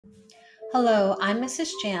Hello, I'm Mrs.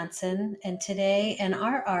 Jansen, and today in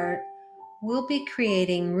our art, we'll be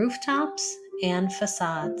creating rooftops and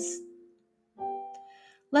facades.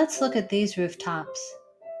 Let's look at these rooftops.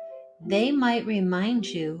 They might remind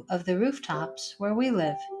you of the rooftops where we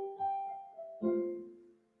live.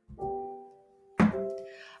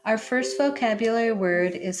 Our first vocabulary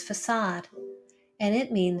word is facade, and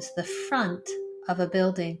it means the front of a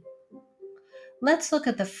building. Let's look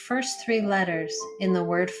at the first three letters in the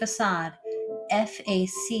word facade,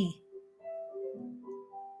 F-A-C.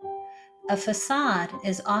 A facade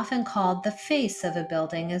is often called the face of a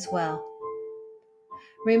building as well.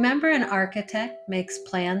 Remember, an architect makes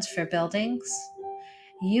plans for buildings?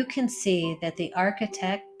 You can see that the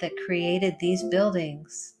architect that created these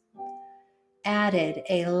buildings added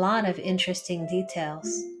a lot of interesting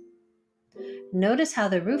details. Notice how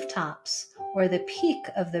the rooftops, or the peak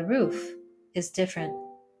of the roof, is different.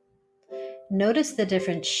 Notice the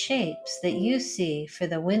different shapes that you see for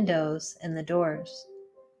the windows and the doors.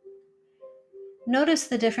 Notice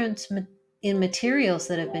the difference in materials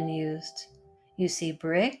that have been used. You see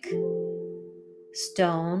brick,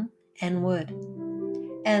 stone, and wood.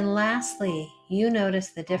 And lastly, you notice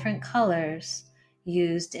the different colors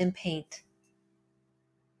used in paint.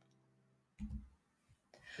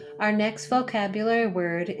 Our next vocabulary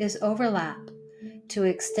word is overlap, to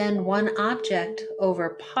extend one object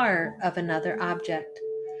over part of another object.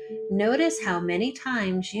 Notice how many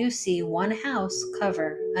times you see one house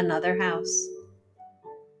cover another house.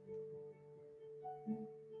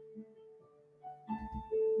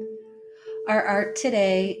 Our art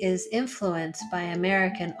today is influenced by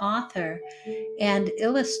American author and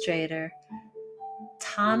illustrator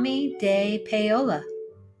Tommy De Paola.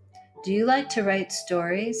 Do you like to write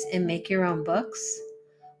stories and make your own books?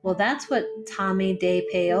 Well, that's what Tommy De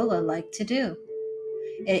Paola liked to do.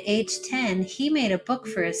 At age 10, he made a book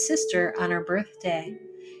for his sister on her birthday.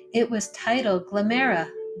 It was titled Glimera,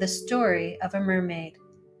 the Story of a Mermaid.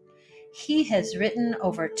 He has written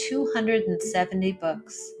over 270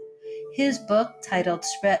 books. His book, titled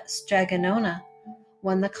Stragonona,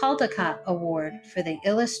 won the Caldecott Award for the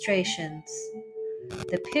illustrations,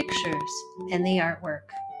 the pictures, and the artwork.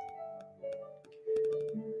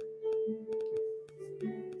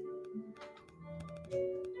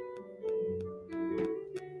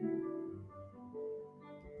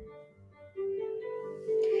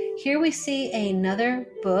 Here we see another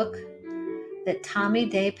book that Tommy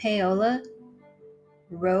De Paola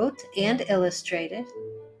wrote and illustrated.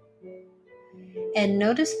 And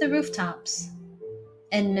notice the rooftops,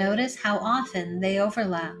 and notice how often they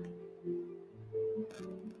overlap.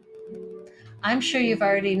 I'm sure you've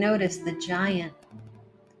already noticed the giant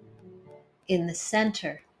in the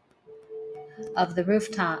center of the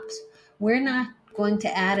rooftops. We're not going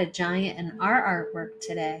to add a giant in our artwork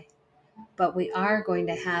today, but we are going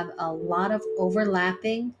to have a lot of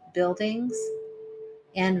overlapping buildings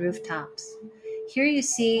and rooftops. Here you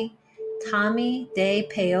see Tommy De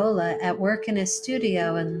Paola at work in his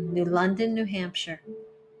studio in New London, New Hampshire.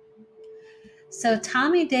 So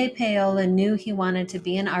Tommy De Paola knew he wanted to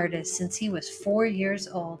be an artist since he was 4 years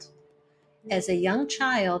old. As a young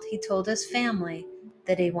child, he told his family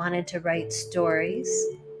that he wanted to write stories,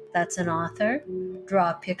 that's an author,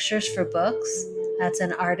 draw pictures for books, that's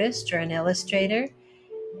an artist or an illustrator.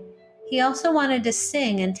 He also wanted to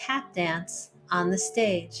sing and tap dance on the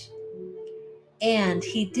stage. And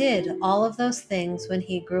he did all of those things when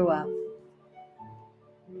he grew up.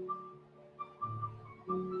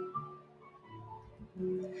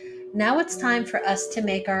 Now it's time for us to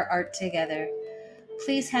make our art together.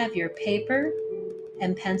 Please have your paper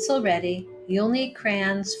and pencil ready. You'll need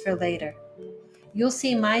crayons for later. You'll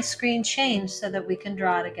see my screen change so that we can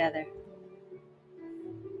draw together.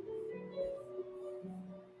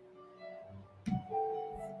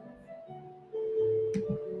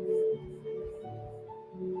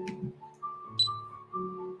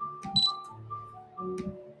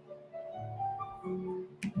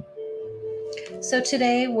 So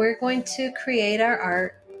today we're going to create our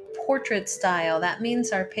art portrait style. That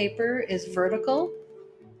means our paper is vertical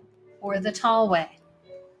or the tall way.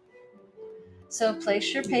 So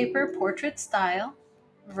place your paper portrait style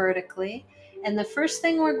vertically, and the first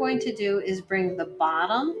thing we're going to do is bring the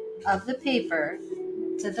bottom of the paper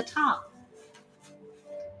to the top.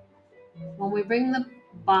 When we bring the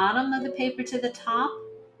bottom of the paper to the top,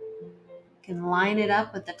 you can line it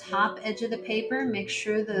up with the top edge of the paper, make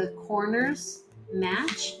sure the corners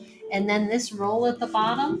match, and then this roll at the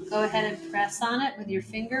bottom, go ahead and press on it with your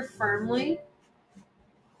finger firmly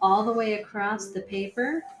all the way across the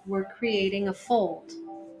paper. We're creating a fold.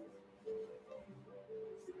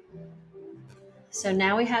 So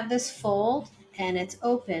now we have this fold and it's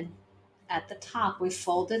open at the top. We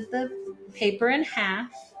folded the paper in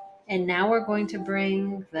half, and now we're going to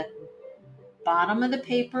bring the bottom of the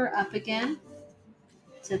paper up again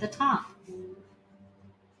to the top.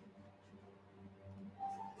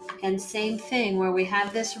 And same thing where we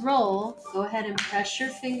have this roll, go ahead and press your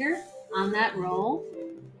finger on that roll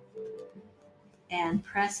and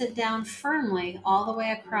press it down firmly all the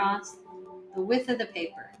way across the width of the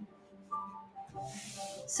paper.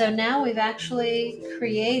 So now we've actually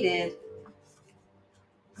created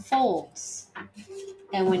folds.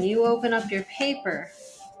 And when you open up your paper,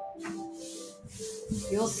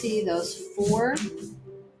 you'll see those 4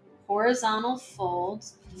 horizontal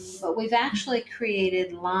folds, but we've actually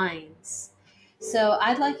created lines. So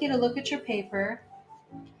I'd like you to look at your paper,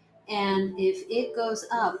 and if it goes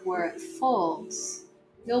up where it folds,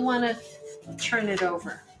 you'll want to turn it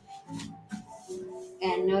over.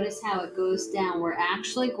 And notice how it goes down. We're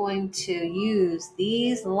actually going to use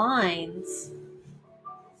these lines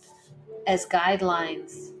as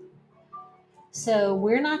guidelines. So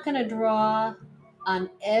we're not going to draw on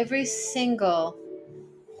every single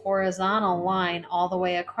horizontal line all the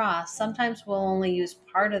way across. Sometimes we'll only use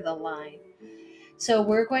part of the line. So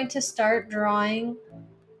we're going to start drawing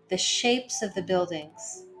the shapes of the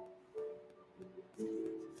buildings.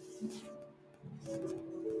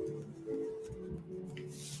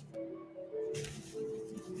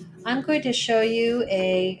 I'm going to show you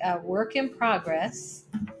a work in progress,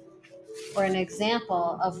 or an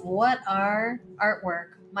example of what our artwork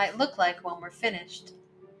might look like when we're finished.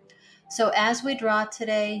 So as we draw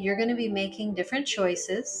today, you're going to be making different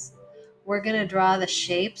choices. We're going to draw the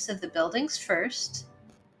shapes of the buildings first,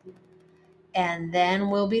 and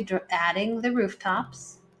then we'll be adding the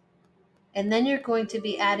rooftops, and then you're going to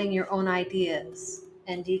be adding your own ideas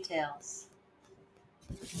and details.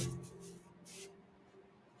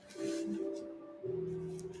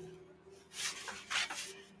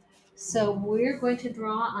 So we're going to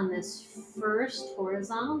draw on this first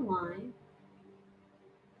horizontal line.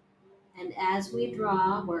 And as we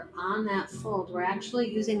draw, we're on that fold. We're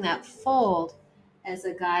actually using that fold as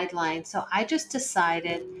a guideline. So I just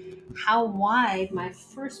decided how wide my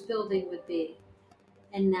first building would be.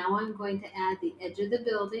 And now I'm going to add the edge of the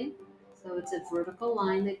building. So it's a vertical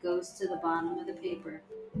line that goes to the bottom of the paper.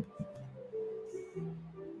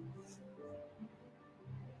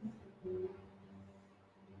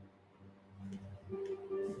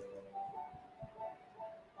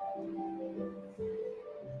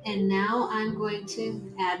 And now I'm going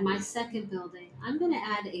to add my second building. I'm going to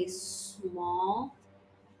add a small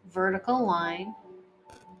vertical line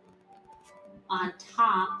on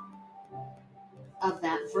top of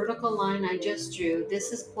that vertical line I just drew.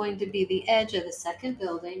 This is going to be the edge of the second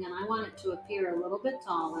building, and I want it to appear a little bit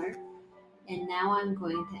taller. And now I'm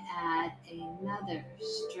going to add another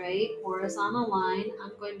straight horizontal line.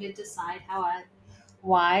 I'm going to decide how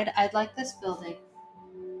wide I'd like this building.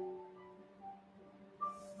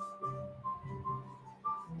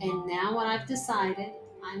 And now when I've decided,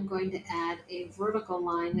 I'm going to add a vertical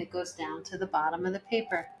line that goes down to the bottom of the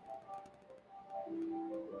paper.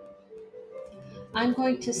 I'm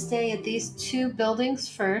going to stay at these 2 buildings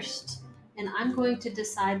first, and I'm going to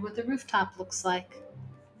decide what the rooftop looks like.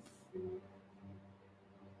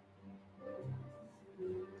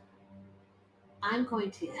 I'm going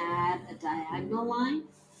to add a diagonal line,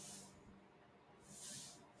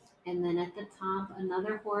 and then at the top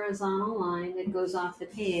another horizontal line that goes off the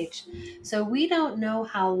page. So we don't know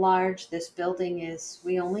how large this building is.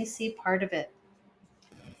 We only see part of it.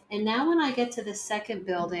 And now when I get to the second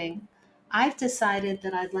building, I've decided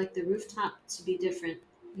that I'd like the rooftop to be different.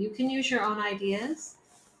 You can use your own ideas.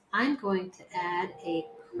 I'm going to add a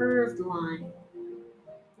curved line.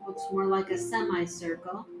 Looks more like a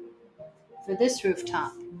semicircle for this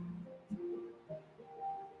rooftop.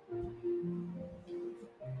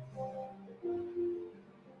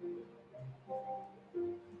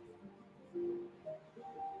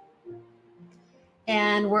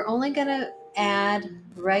 And we're only going to add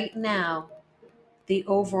right now the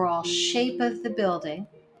overall shape of the building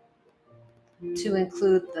to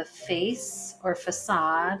include the face or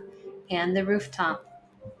facade and the rooftop.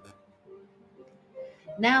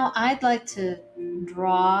 Now I'd like to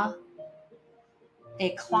draw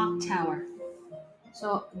a clock tower.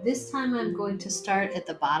 So this time I'm going to start at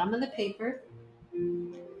the bottom of the paper,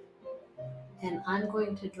 and I'm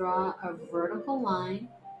going to draw a vertical line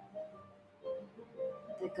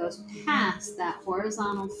that goes past that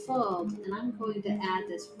horizontal fold, and I'm going to add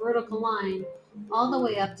this vertical line all the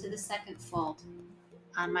way up to the second fold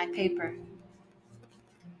on my paper.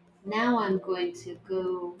 Now I'm going to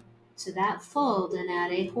go to that fold and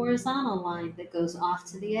add a horizontal line that goes off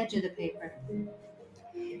to the edge of the paper.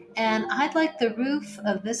 And I'd like the roof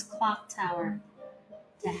of this clock tower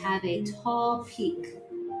to have a tall peak.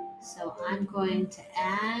 So I'm going to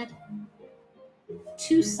add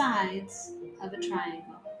 2 sides of a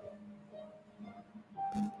triangle.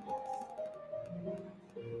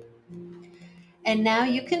 And now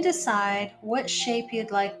you can decide what shape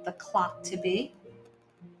you'd like the clock to be.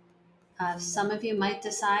 Some of you might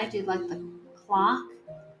decide you'd like the clock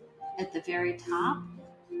at the very top,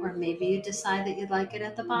 or maybe you decide that you'd like it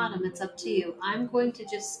at the bottom. It's up to you. I'm going to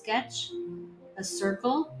just sketch a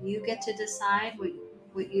circle. You get to decide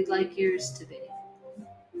what you'd like yours to be.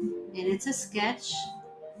 And it's a sketch.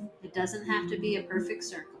 It doesn't have to be a perfect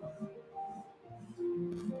circle.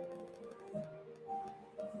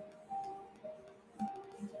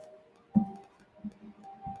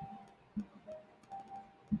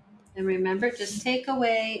 And remember, just take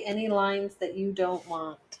away any lines that you don't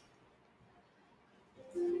want.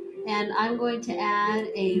 And I'm going to add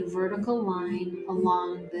a vertical line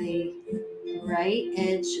along the right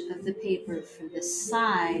edge of the paper for the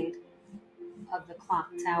side of the clock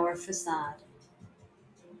tower facade.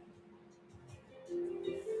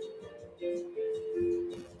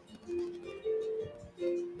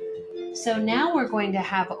 So now we're going to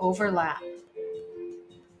have overlap.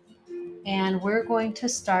 And we're going to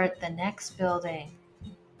start the next building.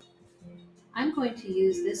 I'm going to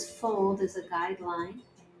use this fold as a guideline.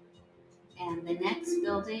 And the next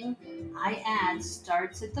building I add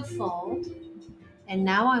starts at the fold. And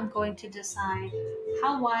now I'm going to decide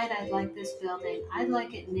how wide I'd like this building. I'd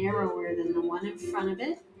like it narrower than the one in front of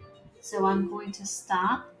it. So I'm going to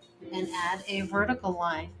stop and add a vertical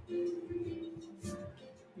line.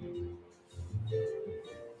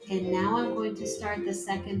 And now I'm going to start the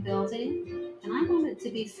second building. And I want it to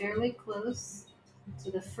be fairly close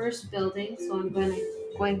to the first building. So I'm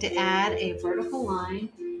going to add a vertical line.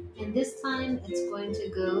 And this time it's going to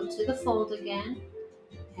go to the fold again.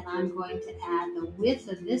 And I'm going to add the width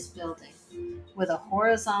of this building with a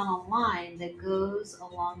horizontal line that goes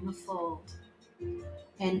along the fold.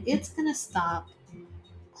 And it's going to stop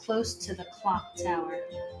close to the clock tower.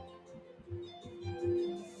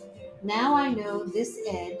 Now I know this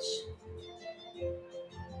edge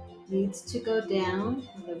needs to go down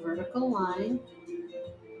the vertical line.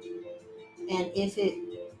 And if it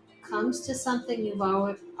comes to something you've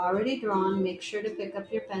already drawn, make sure to pick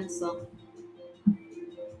up your pencil.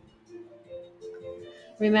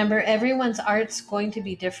 Remember, everyone's art's going to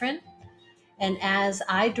be different. And as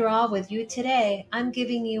I draw with you today, I'm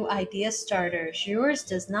giving you idea starters. Yours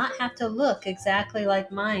does not have to look exactly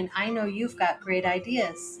like mine. I know you've got great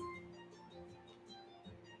ideas.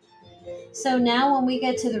 So now when we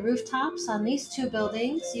get to the rooftops on these 2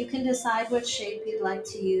 buildings, you can decide what shape you'd like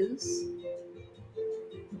to use.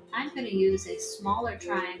 I'm going to use a smaller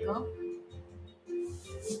triangle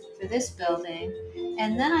for this building.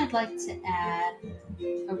 And then I'd like to add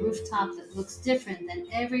a rooftop that looks different than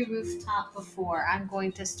every rooftop before. I'm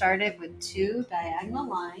going to start it with 2 diagonal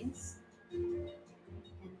lines. And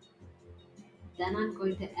then I'm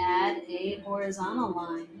going to add a horizontal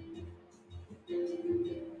line.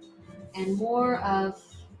 And more of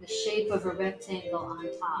the shape of a rectangle on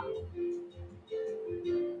top.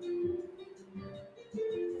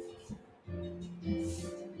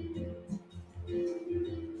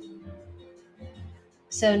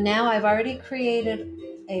 So now I've already created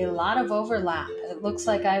a lot of overlap. It looks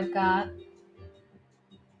like I've got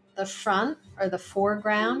the front or the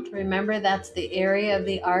foreground. Remember, that's the area of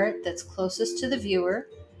the art that's closest to the viewer,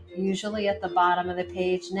 usually at the bottom of the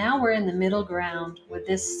page. Now we're in the middle ground with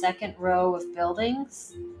this second row of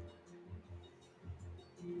buildings.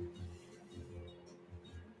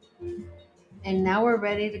 And now we're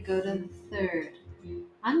ready to go to the third.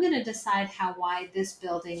 I'm going to decide how wide this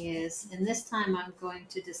building is, and this time I'm going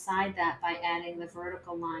to decide that by adding the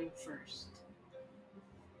vertical line first.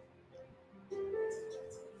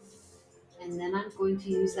 And then I'm going to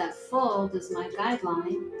use that fold as my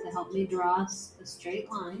guideline to help me draw a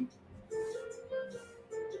straight line.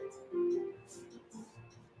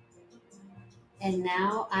 And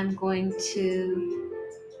now I'm going to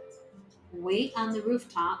wait on the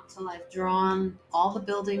rooftop till I've drawn all the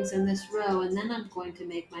buildings in this row, and then I'm going to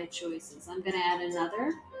make my choices. I'm going to add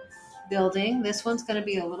another building. This one's going to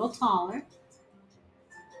be a little taller.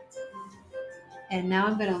 And now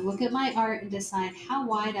I'm going to look at my art and decide how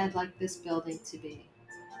wide I'd like this building to be.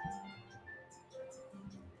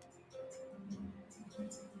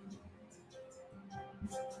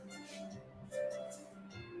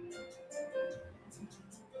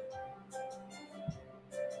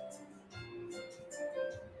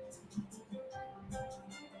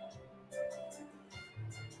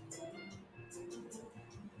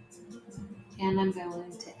 And I'm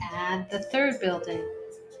going to add the third building.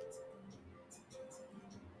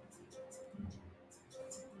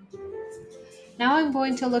 Now I'm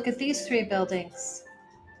going to look at these 3 buildings,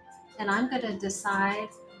 and I'm going to decide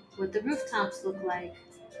what the rooftops look like.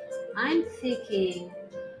 I'm thinking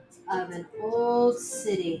of an old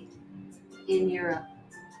city in Europe.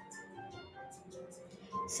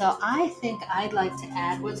 So I think I'd like to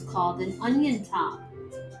add what's called an onion top.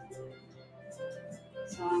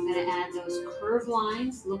 So I'm going to add those curved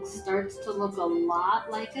lines. Starts to look a lot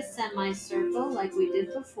like a semicircle like we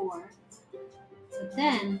did before. But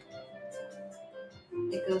then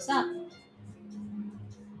it goes up.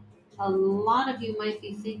 A lot of you might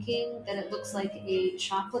be thinking that it looks like a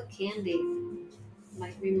chocolate candy. It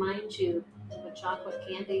might remind you of a chocolate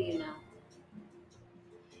candy you know.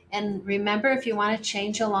 And remember, if you want to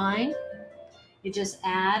change a line, you just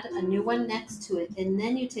add a new one next to it, and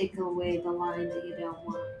then you take away the line that you don't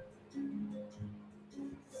want.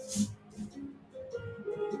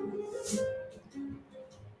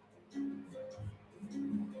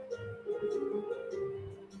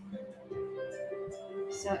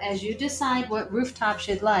 So as you decide what rooftops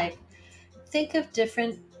you'd like, think of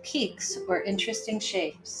different peaks or interesting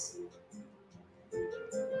shapes.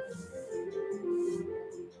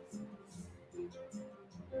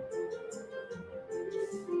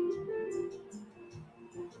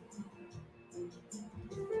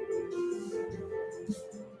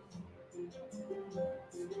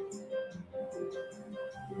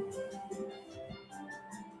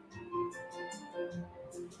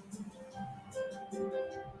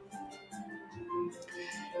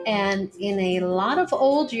 And in a lot of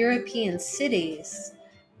old European cities,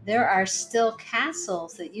 there are still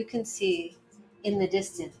castles that you can see in the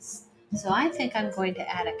distance. So I think I'm going to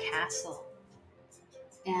add a castle.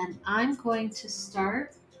 And I'm going to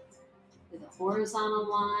start with a horizontal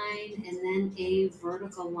line and then a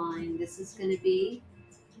vertical line. This is going to be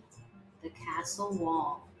the castle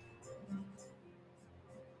wall.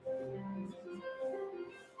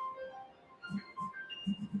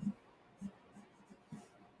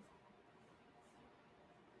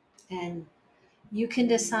 And you can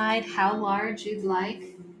decide how large you'd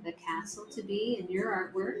like the castle to be in your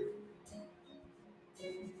artwork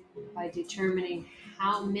by determining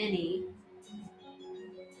how many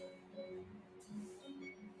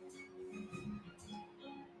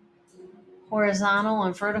horizontal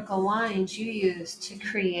and vertical lines you use to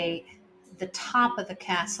create the top of the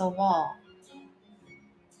castle wall.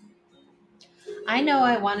 I know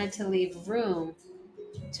I wanted to leave room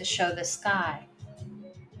to show the sky.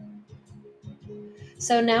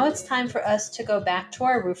 So now it's time for us to go back to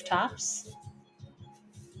our rooftops.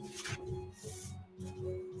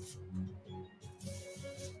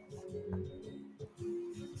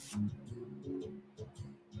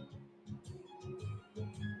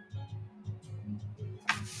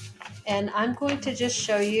 And I'm going to just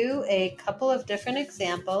show you a couple of different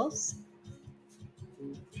examples.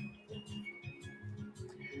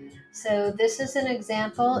 So this is an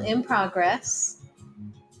example in progress.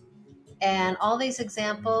 And all these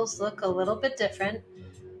examples look a little bit different.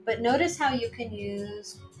 But notice how you can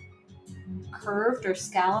use curved or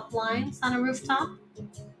scallop lines on a rooftop.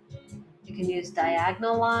 You can use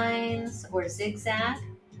diagonal lines or zigzag.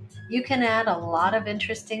 You can add a lot of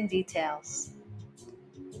interesting details.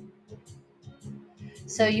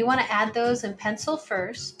 So you want to add those in pencil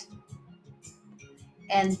first.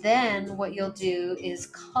 And then what you'll do is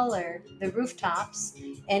color the rooftops,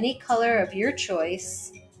 any color of your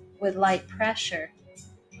choice, with light pressure.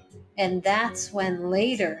 And that's when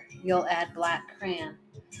later you'll add black crayon.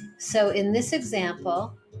 So in this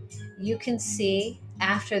example, you can see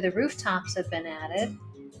after the rooftops have been added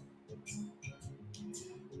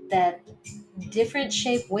that different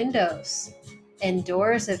shaped windows and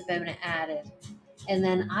doors have been added. And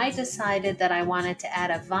then I decided that I wanted to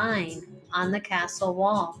add a vine on the castle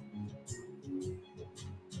wall.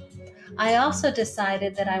 I also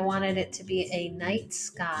decided that I wanted it to be a night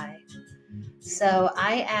sky. So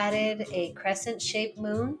I added a crescent-shaped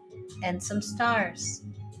moon and some stars.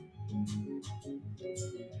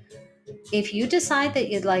 If you decide that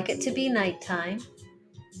you'd like it to be nighttime,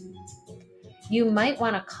 you might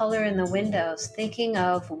want to color in the windows, thinking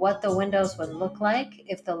of what the windows would look like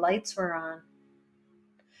if the lights were on.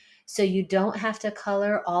 So you don't have to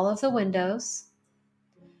color all of the windows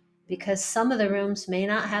because some of the rooms may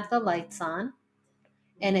not have the lights on.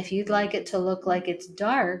 And if you'd like it to look like it's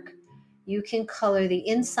dark, you can color the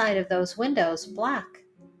inside of those windows black.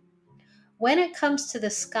 When it comes to the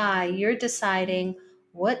sky, you're deciding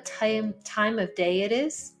what time of day it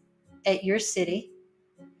is at your city.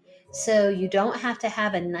 So you don't have to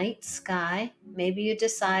have a night sky. Maybe you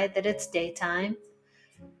decide that it's daytime.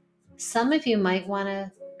 Some of you might want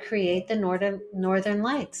to create the northern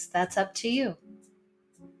lights. That's up to you.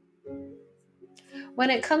 When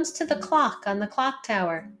it comes to the clock on the clock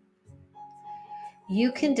tower,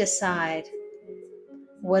 you can decide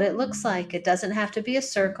what it looks like. It doesn't have to be a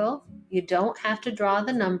circle. You don't have to draw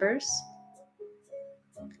the numbers.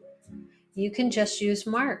 You can just use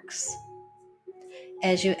marks.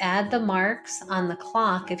 As you add the marks on the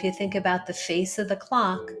clock, if you think about the face of the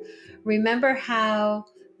clock, remember how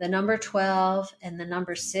the number 12 and the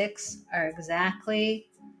number 6 are exactly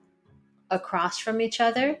across from each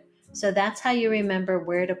other? So that's how you remember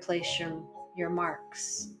where to place your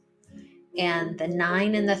marks. And the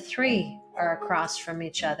 9 and the 3 are across from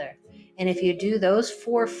each other. And if you do those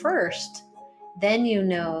 4 first, then you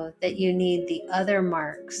know that you need the other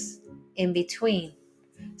marks in between.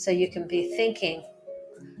 So you can be thinking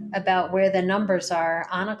about where the numbers are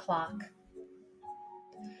on a clock.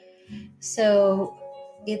 So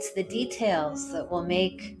it's the details that will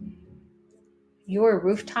make your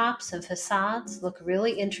rooftops and facades look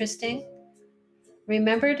really interesting.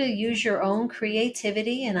 Remember to use your own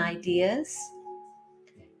creativity and ideas,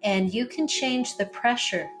 and you can change the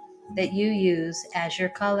pressure that you use as you're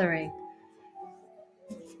coloring.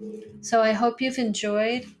 So I hope you've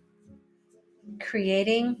enjoyed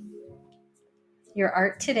creating your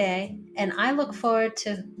art today, and I look forward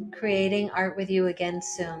to creating art with you again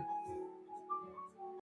soon.